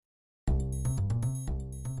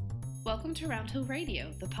Welcome to Round Hill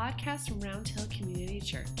Radio, the podcast from Round Hill Community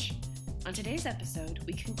Church. On today's episode,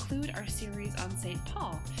 we conclude our series on St.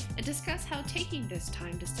 Paul and discuss how taking this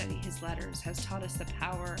time to study his letters has taught us the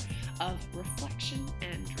power of reflection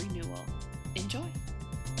and renewal. Enjoy!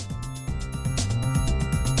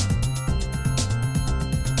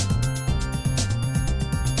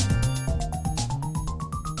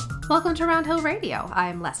 Welcome to Round Hill Radio.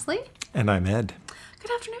 I'm Leslie. And I'm Ed.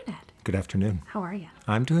 Good afternoon, Ed. Good afternoon. How are you?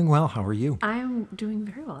 I'm doing well. How are you? I'm doing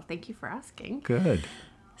very well. Thank you for asking. Good.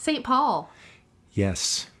 St. Paul.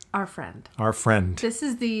 Yes. Our friend. Our friend. This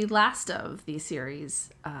is the last of the series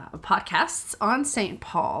of podcasts on St.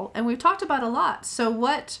 Paul, and we've talked about a lot. So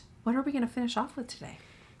what are we going to finish off with today?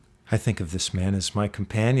 I think of this man as my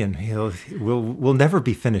companion. We'll never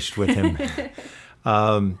be finished with him.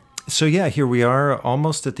 So here we are,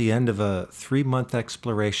 almost at the end of a 3-month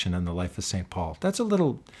exploration on the life of St. Paul. That's a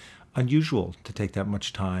little unusual to take that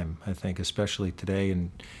much time, I think, especially today in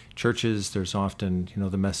churches. There's often,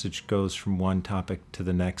 the message goes from one topic to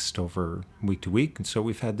the next over week to week. And so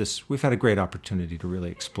we've had a great opportunity to really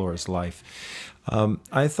explore his life.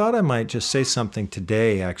 I thought I might just say something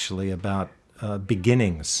today, actually, about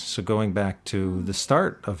beginnings. So going back to the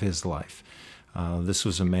start of his life. This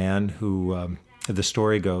was a man who, the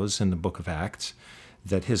story goes in the book of Acts,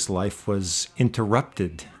 that his life was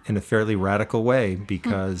interrupted in a fairly radical way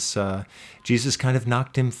because Jesus kind of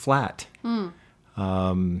knocked him flat.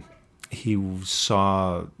 He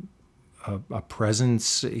saw a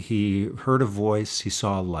presence, he heard a voice, he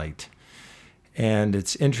saw a light. And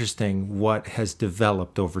it's interesting what has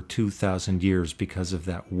developed over 2,000 years because of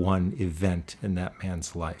that one event in that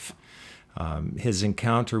man's life. His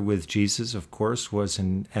encounter with Jesus, of course, was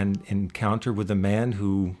an encounter with a man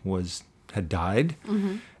who had died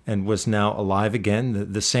and was now alive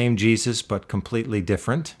again, the same Jesus, but completely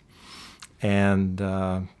different.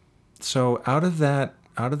 And so out of that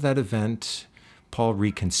event, Paul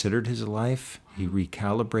reconsidered his life. He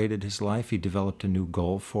recalibrated his life. He developed a new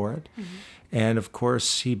goal for it. And of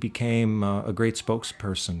course, he became a great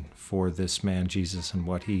spokesperson for this man, Jesus, and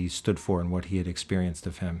what he stood for and what he had experienced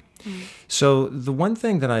of him. So the one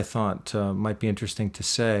thing that I thought might be interesting to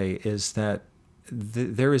say is that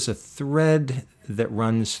there is a thread that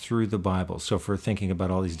runs through the Bible. So if we're thinking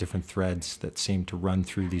about all these different threads that seem to run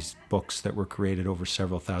through these books that were created over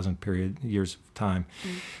several thousand years of time,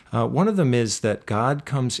 one of them is that God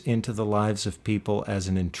comes into the lives of people as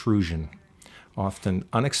an intrusion, often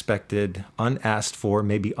unexpected, unasked for,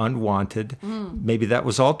 maybe unwanted. Maybe that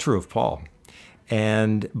was all true of Paul.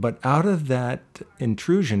 But out of that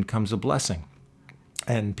intrusion comes a blessing.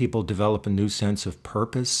 And people develop a new sense of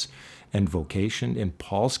purpose and vocation. In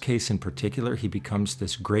Paul's case in particular, he becomes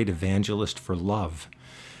this great evangelist for love.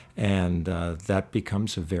 And that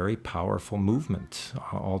becomes a very powerful movement,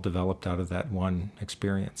 all developed out of that one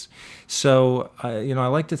experience. So, I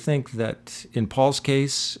like to think that in Paul's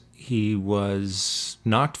case, he was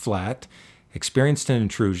knocked flat, experienced an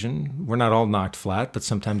intrusion. We're not all knocked flat, but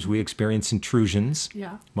sometimes we experience intrusions,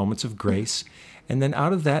 moments of grace. And then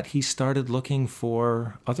out of that, he started looking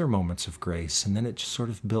for other moments of grace. And then it just sort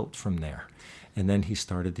of built from there. And then he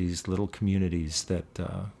started these little communities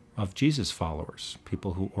of Jesus followers,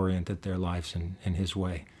 people who oriented their lives in his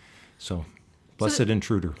way. So, blessed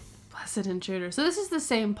intruder. Blessed intruder. So this is the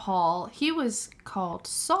same Paul. He was called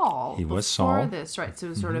Saul. He was Saul. Before this, right? So it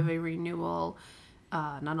was sort of a renewal,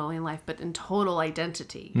 not only in life, but in total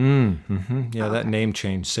identity. Yeah, that name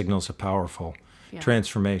change signals a powerful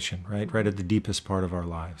transformation, right? Right at the deepest part of our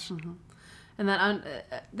lives. And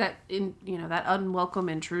that unwelcome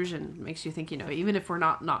intrusion makes you think, even if we're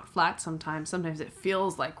not knocked flat sometimes it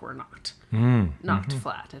feels like we're knocked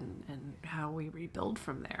flat, and how we rebuild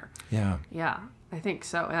from there. Yeah, I think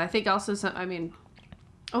so. And I think also,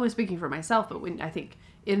 only speaking for myself, but I think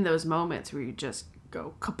in those moments where you just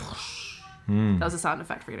go kapoosh. That was a sound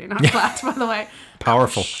effect for getting knocked flat, by the way.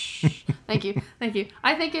 Powerful. Thank you.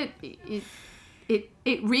 I think it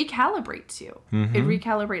recalibrates you. It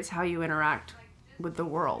recalibrates how you interact with the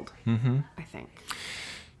world, I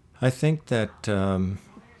think that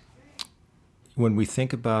when we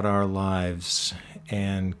think about our lives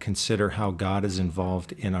and consider how God is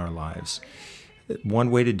involved in our lives,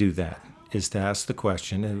 one way to do that is to ask the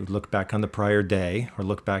question, and look back on the prior day or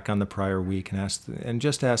look back on the prior week and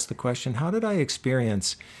just ask the question, how did I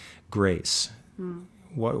experience grace?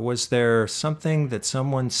 Was there something that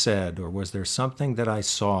someone said, or was there something that I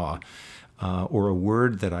saw, or a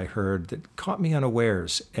word that I heard that caught me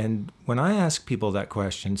unawares? And when I ask people that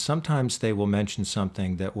question, sometimes they will mention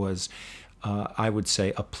something that was, I would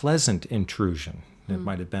say, a pleasant intrusion. It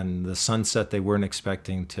might have been the sunset they weren't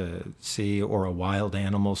expecting to see, or a wild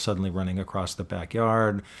animal suddenly running across the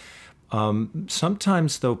backyard.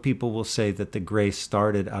 Sometimes, though, people will say that the grace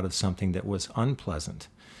started out of something that was unpleasant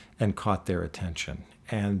and caught their attention,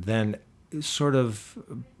 and then sort of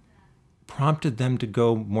prompted them to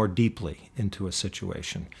go more deeply into a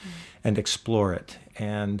situation and explore it.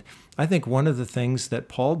 And I think one of the things that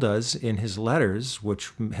Paul does in his letters,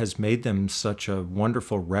 which has made them such a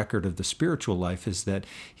wonderful record of the spiritual life, is that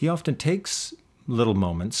he often takes little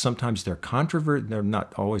moments. Sometimes they're they're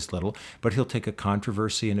not always little, but he'll take a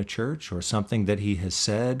controversy in a church or something that he has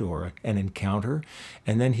said or an encounter,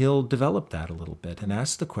 and then he'll develop that a little bit and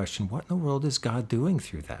ask the question, what in the world is God doing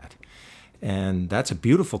through that? And that's a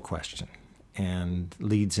beautiful question, and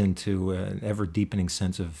leads into an ever-deepening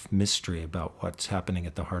sense of mystery about what's happening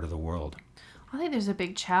at the heart of the world. I think there's a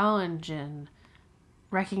big challenge in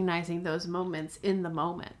recognizing those moments in the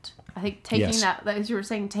moment. I think taking that, as you were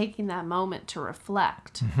saying, taking that moment to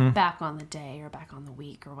reflect back on the day or back on the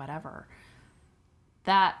week or whatever,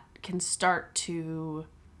 that can start to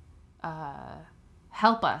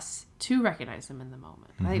help us to recognize them in the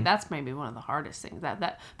moment. I think that's maybe one of the hardest things. But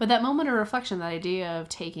that moment of reflection, that idea of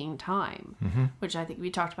taking time, which I think we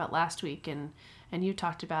talked about last week, and you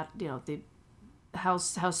talked about, how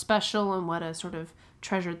special and what a sort of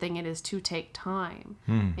treasured thing it is to take time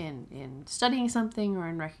in studying something or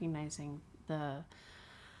in recognizing the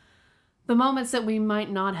moments that we might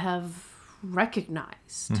not have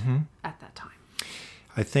recognized at that time.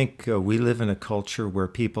 I think we live in a culture where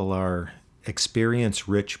people are experience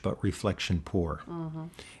rich but reflection poor.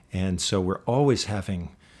 And so we're always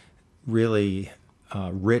having really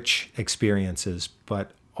rich experiences,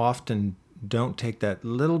 but often don't take that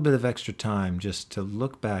little bit of extra time just to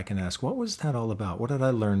look back and ask, what was that all about? What did I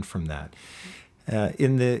learn from that?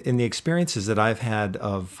 In the experiences that I've had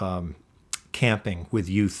of camping with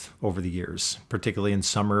youth over the years, particularly in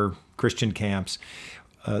summer Christian camps,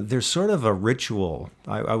 there's sort of a ritual.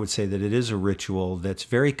 I would say that it is a ritual that's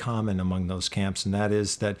very common among those camps, and that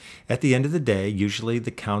is that at the end of the day, usually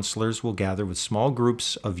the counselors will gather with small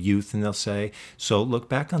groups of youth, and they'll say, so look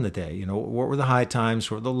back on the day. What were the high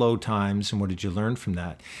times, what were the low times, and what did you learn from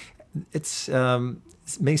that? It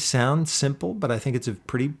may sound simple, but I think it's a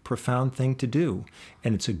pretty profound thing to do,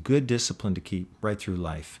 and it's a good discipline to keep right through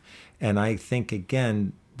life. And I think,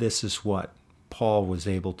 again, this is what Paul was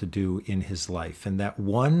able to do in his life. And that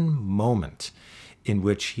one moment in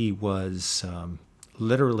which he was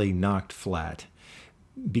literally knocked flat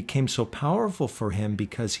became so powerful for him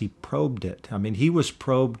because he probed it. I mean, he was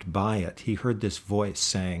probed by it. He heard this voice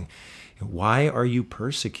saying, why are you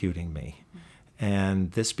persecuting me?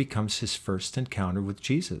 And this becomes his first encounter with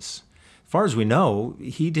Jesus. As far as we know,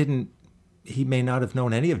 he may not have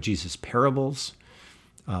known any of Jesus' parables.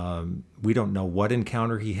 We don't know what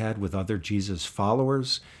encounter he had with other Jesus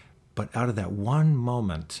followers, but out of that one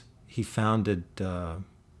moment, he founded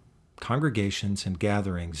congregations and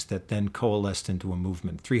gatherings that then coalesced into a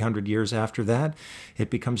movement. 300 years after that, it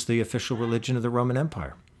becomes the official religion of the Roman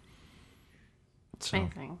Empire. So,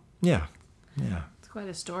 amazing. Yeah. It's quite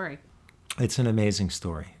a story. It's an amazing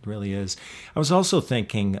story. It really is. I was also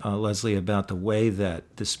thinking, Leslie, about the way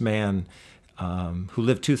that this man who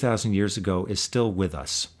lived 2,000 years ago is still with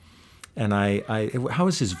us. And how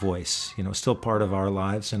is his voice, still part of our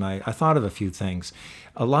lives? And I thought of a few things.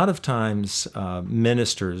 A lot of times,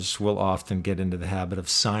 ministers will often get into the habit of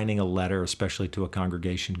signing a letter, especially to a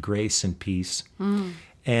congregation, grace and peace.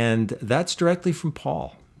 And that's directly from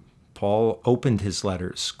Paul. Paul opened his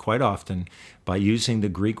letters quite often by using the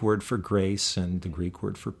Greek word for grace and the Greek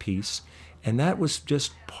word for peace. And that was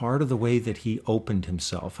just part of the way that he opened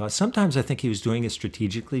himself. Sometimes I think he was doing it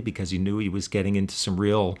strategically because he knew he was getting into some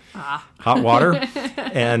real hot water.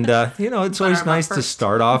 And, it's always nice to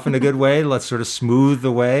start off in a good way. Let's sort of smooth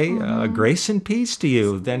the way. Grace and peace to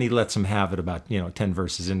you. Then he lets him have it about, 10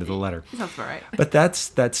 verses into the letter. That's all right. But that's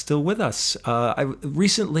still with us.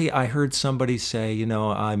 Recently, I heard somebody say,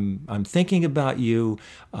 I'm thinking about you.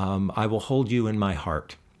 I will hold you in my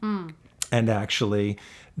heart. And actually,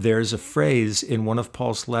 there's a phrase in one of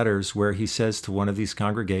Paul's letters where he says to one of these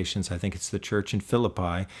congregations, I think it's the church in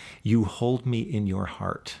Philippi, you hold me in your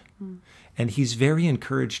heart. And he's very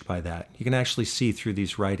encouraged by that. You can actually see through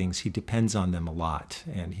these writings, he depends on them a lot.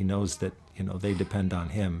 And he knows that, they depend on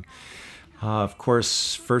him. Of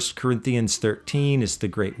course, 1 Corinthians 13 is the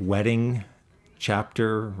great wedding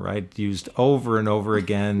chapter, right? Used over and over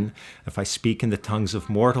again. If I speak in the tongues of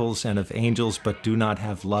mortals and of angels, but do not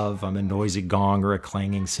have love, I'm a noisy gong or a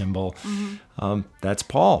clanging cymbal. That's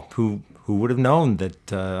Paul, who would have known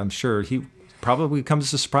that, I'm sure probably comes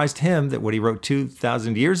as a surprise to him that what he wrote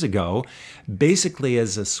 2,000 years ago, basically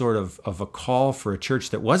as a sort of a call for a church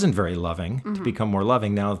that wasn't very loving to become more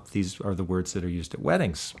loving. Now these are the words that are used at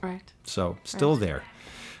weddings. Right. So still there.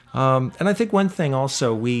 And I think one thing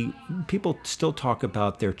also, people still talk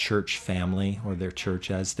about their church family or their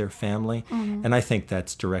church as their family. And I think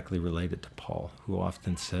that's directly related to Paul, who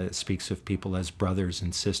often speaks of people as brothers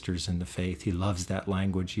and sisters in the faith. He loves that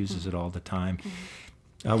language, uses it all the time.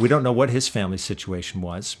 We don't know what his family situation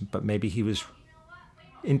was, but maybe he was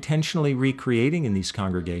intentionally recreating in these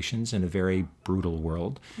congregations in a very brutal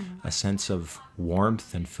world a sense of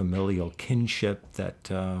warmth and familial kinship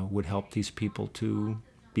that would help these people to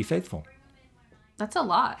be faithful. That's a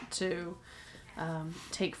lot to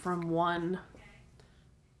take from one,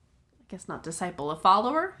 I guess not disciple, a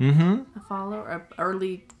follower? A follower, an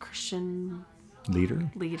early Christian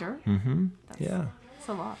Leader. Yeah. That's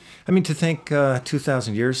a lot. I mean, to think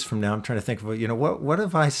 2,000 years from now, I'm trying to think of, what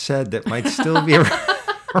have I said that might still be around?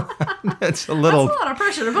 That's a lot of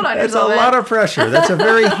pressure to put on yourself. It's a lot of pressure. That's a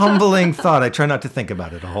very humbling thought. I try not to think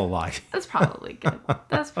about it a whole lot. That's probably good.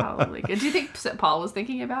 Do you think Paul was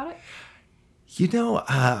thinking about it?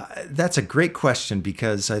 That's a great question,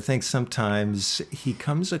 because I think sometimes he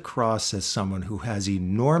comes across as someone who has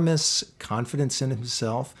enormous confidence in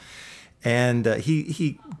himself, and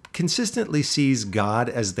he consistently sees God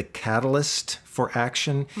as the catalyst for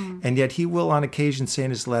action, and yet he will on occasion say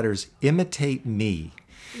in his letters, imitate me.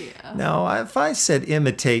 Yeah. Now, if I said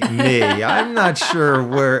imitate me, I'm not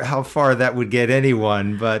sure how far that would get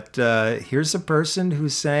anyone, but here's a person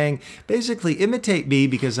who's saying, basically, imitate me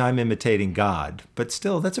because I'm imitating God. But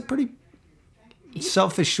still, that's a pretty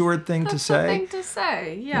self-assured thing to say. That's a thing to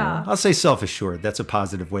say, yeah. I'll say self-assured. That's a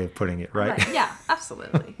positive way of putting it, right? Yeah,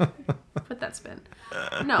 absolutely. Put that spin.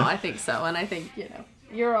 No, I think so. And I think,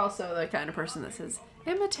 you're also the kind of person that says,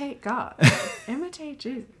 imitate God. Imitate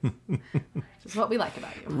Jesus. Which is what we like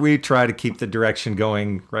about you. We try to keep the direction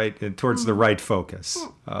going right towards the right focus.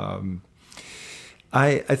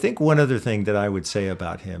 I think one other thing that I would say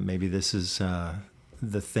about him, maybe this is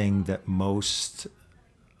the thing that most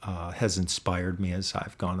has inspired me as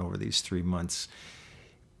I've gone over these 3 months.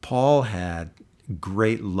 Paul had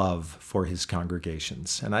great love for his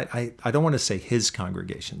congregations. And I don't want to say his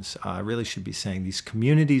congregations. I really should be saying these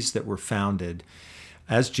communities that were founded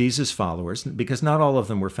as Jesus followers, because not all of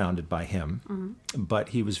them were founded by him, but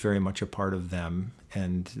he was very much a part of them,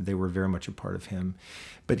 and they were very much a part of him.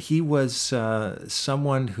 But he was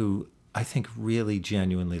someone who I think really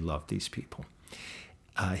genuinely loved these people.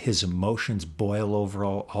 His emotions boil over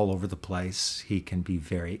all over the place. He can be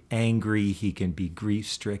very angry. He can be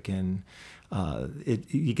grief-stricken.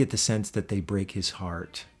 You get the sense that they break his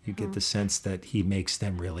heart. You get the sense that he makes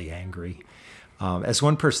them really angry. As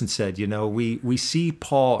one person said, we see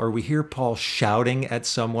Paul, or we hear Paul shouting at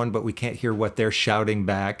someone, but we can't hear what they're shouting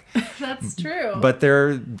back. That's true. But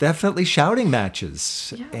they're definitely shouting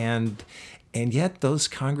matches. Yeah. And yet those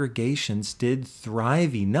congregations did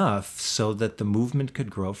thrive enough so that the movement could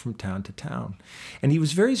grow from town to town. And he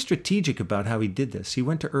was very strategic about how he did this. He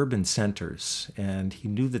went to urban centers, and he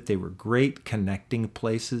knew that they were great connecting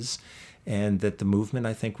places, and that the movement,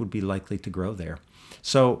 I think, would be likely to grow there.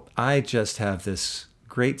 So I just have this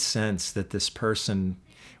great sense that this person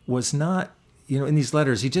was not, in these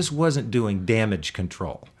letters, he just wasn't doing damage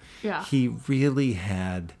control. Yeah. He really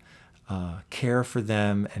had care for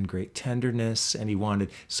them and great tenderness, and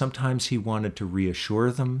sometimes he wanted to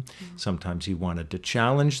reassure them, sometimes he wanted to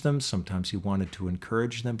challenge them, sometimes he wanted to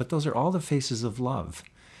encourage them, but those are all the faces of love.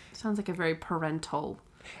 Sounds like a very parental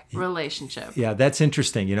relationship. Yeah, that's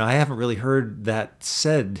interesting. I haven't really heard that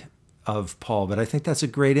said of Paul, but I think that's a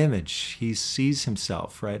great image. He sees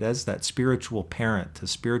himself, right, as that spiritual parent, a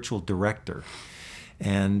spiritual director.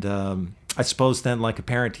 And I suppose then, like a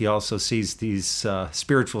parent, he also sees these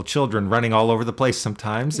spiritual children running all over the place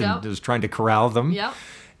sometimes and is trying to corral them. Yep.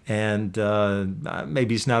 And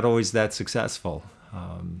maybe he's not always that successful.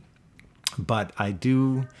 But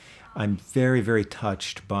I'm very, very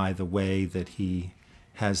touched by the way that he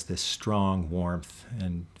has this strong warmth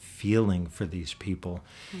and feeling for these people.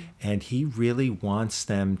 And he really wants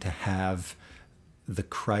them to have the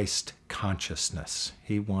Christ consciousness.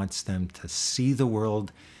 He wants them to see the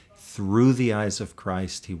world through the eyes of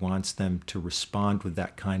Christ. He wants them to respond with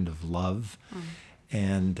that kind of love.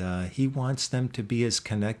 And he wants them to be as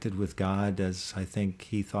connected with God as I think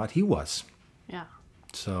he thought he was. Yeah.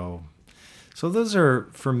 So those are,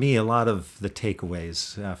 for me, a lot of the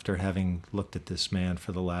takeaways after having looked at this man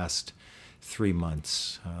for the last 3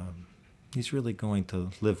 months. He's really going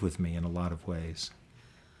to live with me in a lot of ways.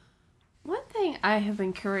 One thing I have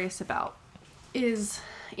been curious about is,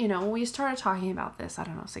 when we started talking about this, I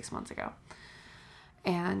don't know, 6 months ago,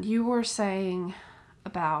 and you were telling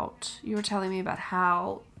me about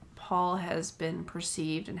how Paul has been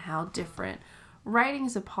perceived and how different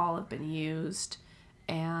writings of Paul have been used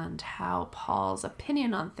and how Paul's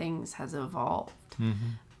opinion on things has evolved.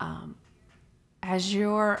 Has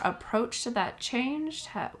your approach to that changed?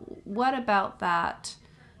 What about that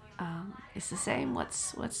is the same?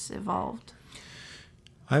 What's evolved?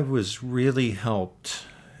 I was really helped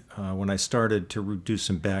when I started to do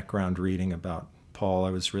some background reading about Paul. I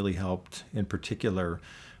was really helped in particular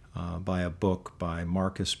by a book by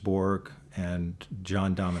Marcus Borg and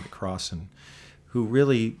John Dominic Crossan, who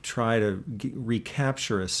really try to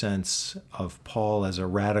recapture a sense of Paul as a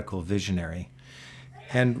radical visionary.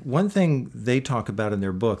 And one thing they talk about in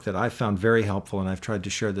their book that I found very helpful, and I've tried to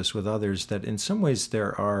share this with others, that in some ways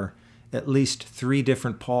there are at least 3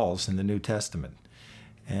 different Pauls in the New Testament.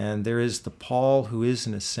 And there is the Paul who is,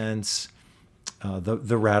 in a sense,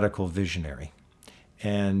 the radical visionary.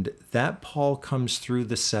 And that Paul comes through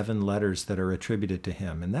the 7 letters that are attributed to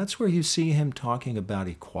him. And that's where you see him talking about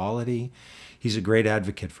equality. He's a great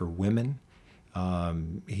advocate for women.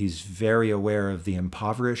 He's very aware of the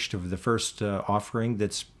impoverished, of the first offering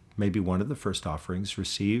that's maybe one of the first offerings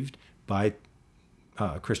received by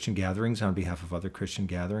Christian gatherings on behalf of other Christian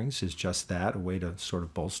gatherings is just that, a way to sort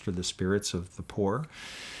of bolster the spirits of the poor.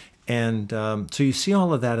 And so you see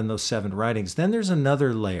all of that in those 7 writings. Then there's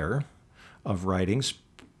another layer of writings,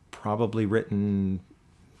 probably written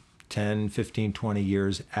 10, 15, 20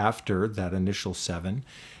 years after that initial 7,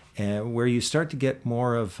 where you start to get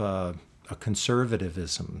more of a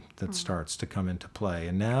conservatism that starts to come into play.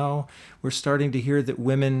 And now we're starting to hear that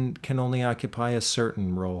women can only occupy a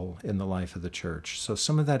certain role in the life of the church. So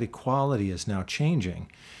some of that equality is now changing.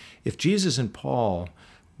 If Jesus and Paul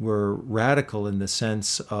were radical in the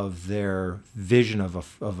sense of their vision of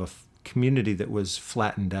a community that was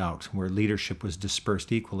flattened out, where leadership was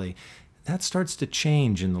dispersed equally, that starts to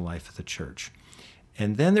change in the life of the church.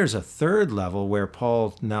 And then there's a third level where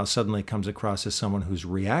Paul now suddenly comes across as someone who's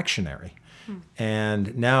reactionary.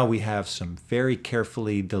 And now we have some very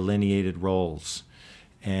carefully delineated roles.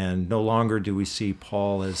 And no longer do we see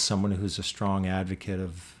Paul as someone who's a strong advocate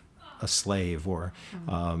of a slave, or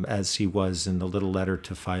as he was in the little letter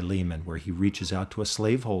to Philemon, where he reaches out to a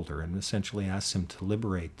slaveholder and essentially asks him to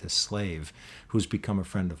liberate this slave who's become a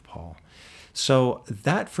friend of Paul. So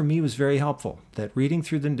that for me was very helpful, that reading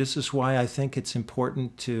through them, this is why I think it's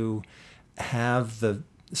important to have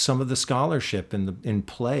some of the scholarship in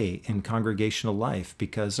play in congregational life,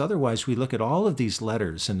 because otherwise we look at all of these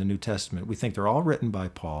letters in the New Testament, we think they're all written by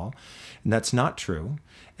Paul, and that's not true,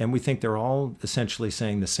 and we think they're all essentially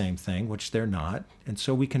saying the same thing, which they're not, and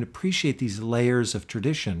so we can appreciate these layers of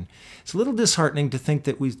tradition. It's a little disheartening to think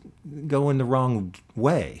that we go in the wrong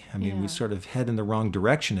way. I mean, we sort of head in the wrong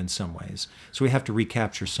direction in some ways, so we have to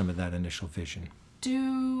recapture some of that initial vision.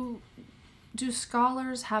 Do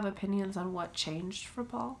scholars have opinions on what changed for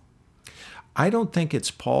Paul? I don't think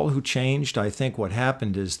it's Paul who changed. I think what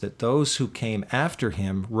happened is that those who came after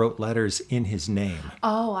him wrote letters in his name.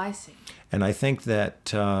 Oh, I see. And I think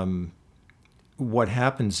that what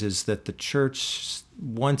happens is that the church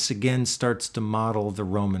once again starts to model the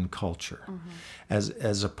Roman culture,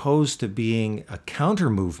 as opposed to being a counter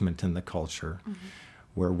movement in the culture,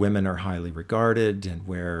 where women are highly regarded and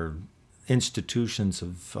where institutions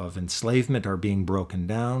of enslavement are being broken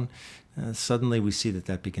down. Suddenly we see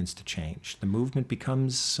that begins to change. The movement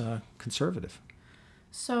becomes conservative.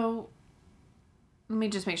 So let me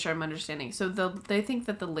just make sure I'm understanding. So they think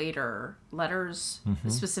that the later letters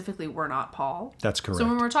specifically were not Paul? That's correct. So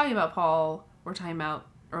when we're talking about Paul, we're talking about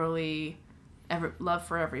early love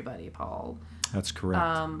for everybody, Paul. That's correct.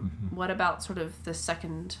 What about sort of the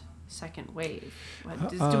second wave?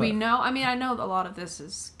 Do we know? I mean, I know a lot of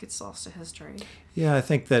this gets lost to history. Yeah, I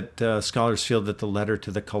think that scholars feel that the letter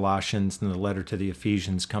to the Colossians and the letter to the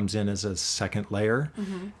Ephesians comes in as a second layer.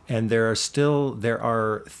 And there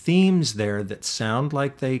are themes there that sound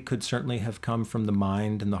like they could certainly have come from the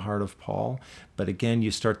mind and the heart of Paul. But again,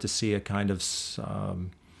 you start to see a kind of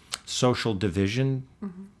social division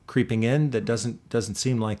creeping in that doesn't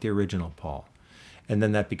seem like the original Paul. And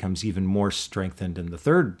then that becomes even more strengthened in the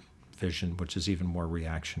third vision, which is even more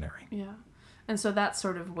reactionary. Yeah. And so that's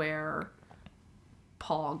sort of where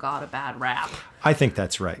Paul got a bad rap. I think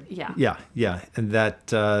that's right. Yeah. Yeah. And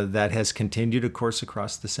that has continued, of course,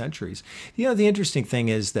 across the centuries. The interesting thing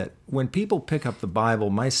is that when people pick up the Bible,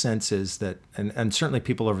 my sense is that, and certainly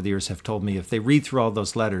people over the years have told me, if they read through all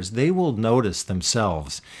those letters, they will notice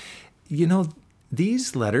themselves,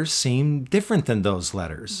 these letters seem different than those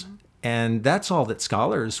letters. And that's all that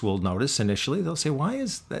scholars will notice initially. They'll say, why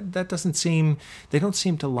is that? That doesn't seem, they don't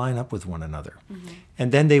seem to line up with one another.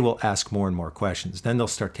 And then they will ask more and more questions. Then they'll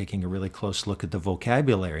start taking a really close look at the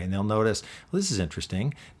vocabulary, and they'll notice, well, this is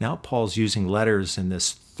interesting. Now Paul's using letters in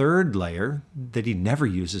this third layer that he never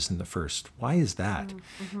uses in the first. Why is that?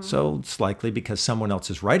 So it's likely because someone else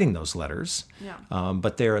is writing those letters,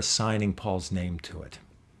 but they're assigning Paul's name to it.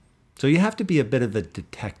 So you have to be a bit of a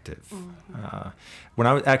detective. When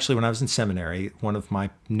I was in seminary, one of my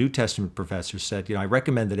New Testament professors said, I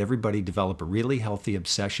recommend that everybody develop a really healthy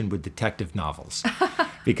obsession with detective novels,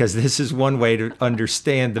 because this is one way to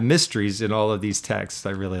understand the mysteries in all of these texts.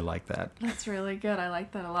 I really like that. That's really good. I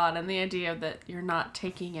like that a lot. And the idea that you're not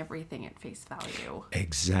taking everything at face value.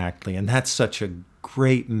 Exactly. And that's such a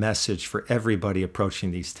great message for everybody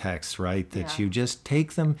approaching these texts, right? That you just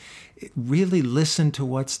take them, really listen to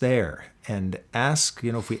what's there, and ask,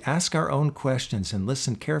 if we ask our own questions and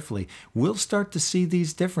listen carefully, we'll start to see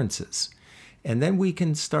these differences. And then we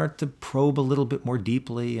can start to probe a little bit more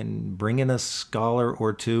deeply and bring in a scholar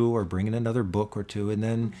or two, or bring in another book or two, and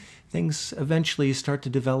then things eventually start to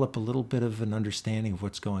develop a little bit of an understanding of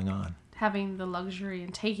what's going on. Having the luxury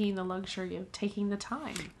and taking the luxury of taking the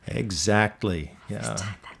time. Exactly. Yeah. Tied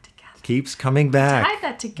that together. Keeps coming back. Tied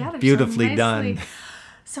that together. Beautifully so done.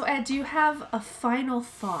 So Ed, do you have a final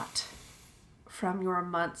thought from your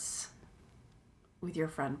months with your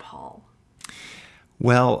friend Paul?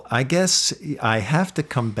 Well, I guess I have to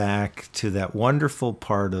come back to that wonderful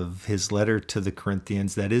part of his letter to the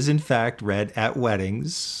Corinthians that is in fact read at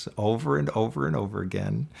weddings over and over and over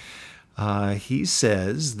again. He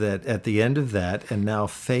says that at the end of that, and now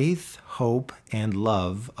faith, hope, and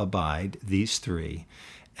love abide, these three,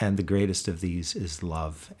 and the greatest of these is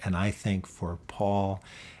love. And I think for Paul,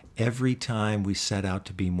 every time we set out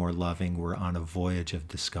to be more loving, we're on a voyage of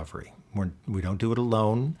discovery. We don't do it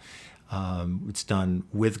alone. It's done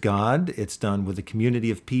with God. It's done with a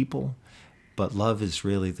community of people. But love is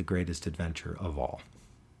really the greatest adventure of all.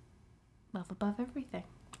 Love above everything.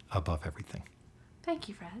 Above everything. Thank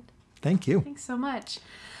you, Fred. Thank you. Thanks so much.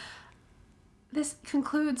 This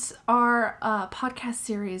concludes our podcast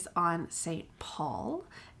series on St. Paul,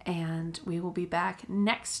 and we will be back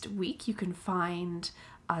next week. You can find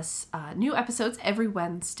us new episodes every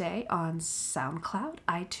Wednesday on SoundCloud,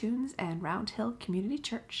 iTunes, and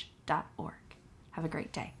roundhillcommunitychurch.org. Have a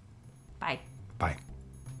great day. Bye. Bye.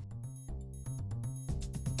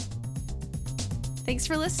 Thanks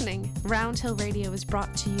for listening. Round Hill Radio is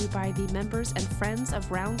brought to you by the members and friends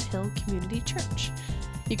of Round Hill Community Church.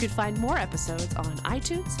 You can find more episodes on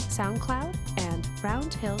iTunes, SoundCloud, and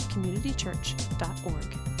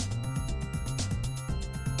roundhillcommunitychurch.org.